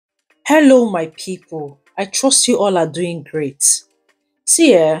Hello, my people. I trust you all are doing great.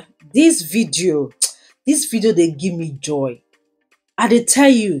 See, this video, they give me joy. I dey tell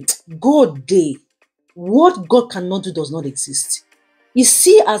you, God dey. What God cannot do does not exist. You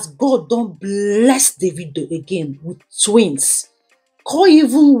see, as God don't bless Davido again with twins, can't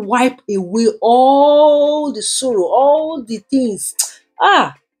even wipe away all the sorrow, all the things.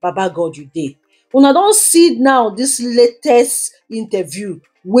 Baba God, you dey. Una don see now this latest interview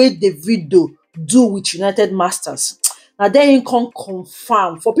wey Davido do with United Masters. Na there im come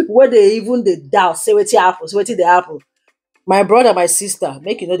confirm for people wey dey even dey doubt say wetin happen, say wetin dey happen. My brother, my sister,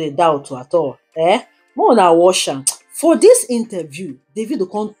 make you no dey doubt at all. Make una watch am. For this interview,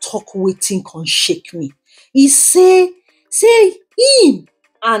 Davido come talk wetin come shake me. E say him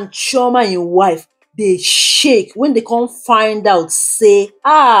and Chioma im wife dey shake when they come find out say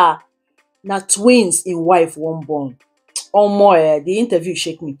na twins im wife wan born. Omo, the interview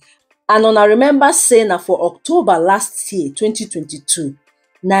shake me. And una remember say na for October last year 2022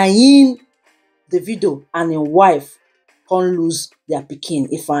 na im Davido and im wife come lose their pikin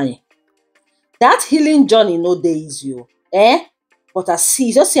Ifeanyi. That healing journey no dey easy o. But I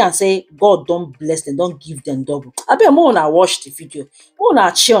see, just see am say God don bless them, don give them double. Abeg make una watch the video, make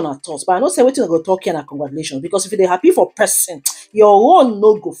una share una thoughts. But I know say wetin una go talk here na congratulations, because if you dey happy for person, your own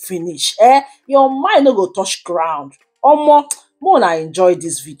no go finish. Your mind no go touch ground. Omo, make una enjoy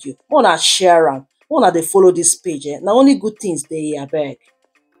this video, make una share am, make una dey follow this page. Na only good things dey here, abeg.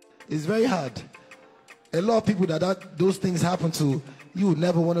 It's very hard. A lot of people that those things happen to, you would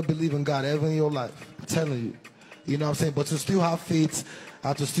never want to believe in God ever in your life. I'm telling you. You know what I'm saying? But to still have faith,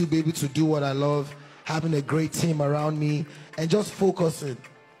 and to still be able to do what I love, having a great team around me, and just focusing.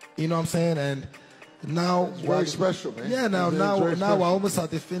 You know what I'm saying? And now it's very special, man. Yeah, now we're almost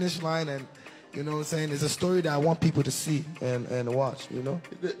at the finish line, and you know what I'm saying? It's a story that I want people to see and watch, you know?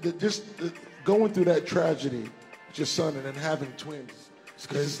 Just going through that tragedy with your son and then having twins.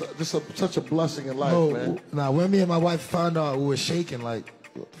 It's such a blessing in life, man. Now, when me and my wife found out, we were shaking like,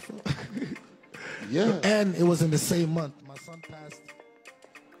 what the fuck? Yeah. And it was in the same month. My son passed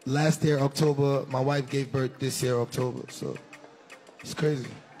last year, October. My wife gave birth this year, October. So it's crazy.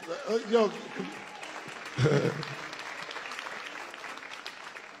 Yo.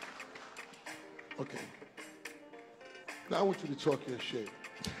 Okay. Now I want you to talk your shit.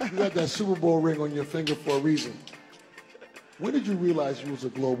 You got that Super Bowl ring on your finger for a reason. When did you realize you was a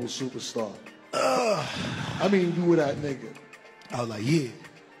global superstar? I mean, you were that nigga. I was like, yeah.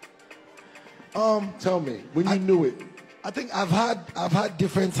 Tell me when you knew it. I think I've had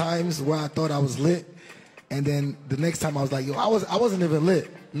different times where I thought I was lit, and then the next time I was like, yo, I wasn't even lit.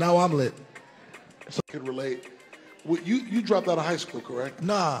 Now I'm lit. So I can relate. Well, you dropped out of high school, correct?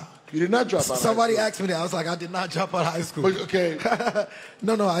 Nah. You did not drop out of high school. Somebody asked me that. I was like, I did not drop out of high school. But, okay.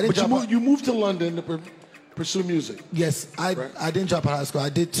 No, I didn't. But you moved to London to pursue music. Yes, I didn't drop out of high school. I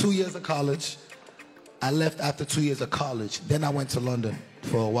did 2 years of college. I left after 2 years of college. Then I went to London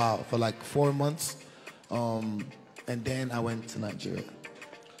for a while, for like 4 months. And then I went to Nigeria.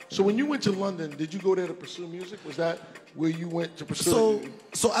 So when you went to London, did you go there to pursue music? Was that where you went to pursue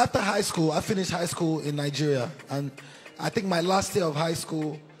it? So after high school, I finished high school in Nigeria. And I think my last year of high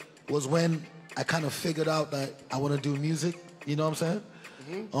school was when I kind of figured out that I want to do music. You know what I'm saying?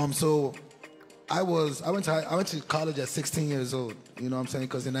 Mm-hmm. So I went to college at 16 years old. You know what I'm saying?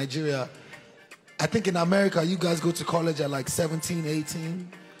 Because in Nigeria, I think in America, you guys go to college at like 17,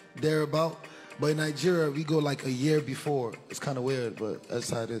 18, thereabout. But in Nigeria, we go like a year before. It's kind of weird, but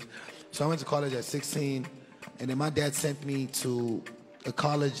that's how it is. So I went to college at 16, and then my dad sent me to a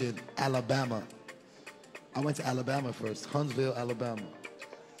college in Alabama. I went to Alabama first, Huntsville, Alabama.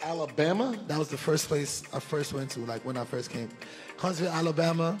 Alabama? That was the first place I first went to, like when I first came. Huntsville,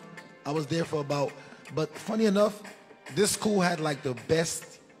 Alabama. I was there for but funny enough, this school had like the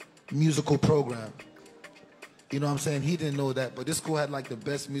best musical program. You know what I'm saying? He didn't know that, but this school had like the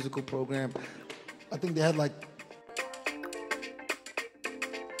best musical program. I think they had like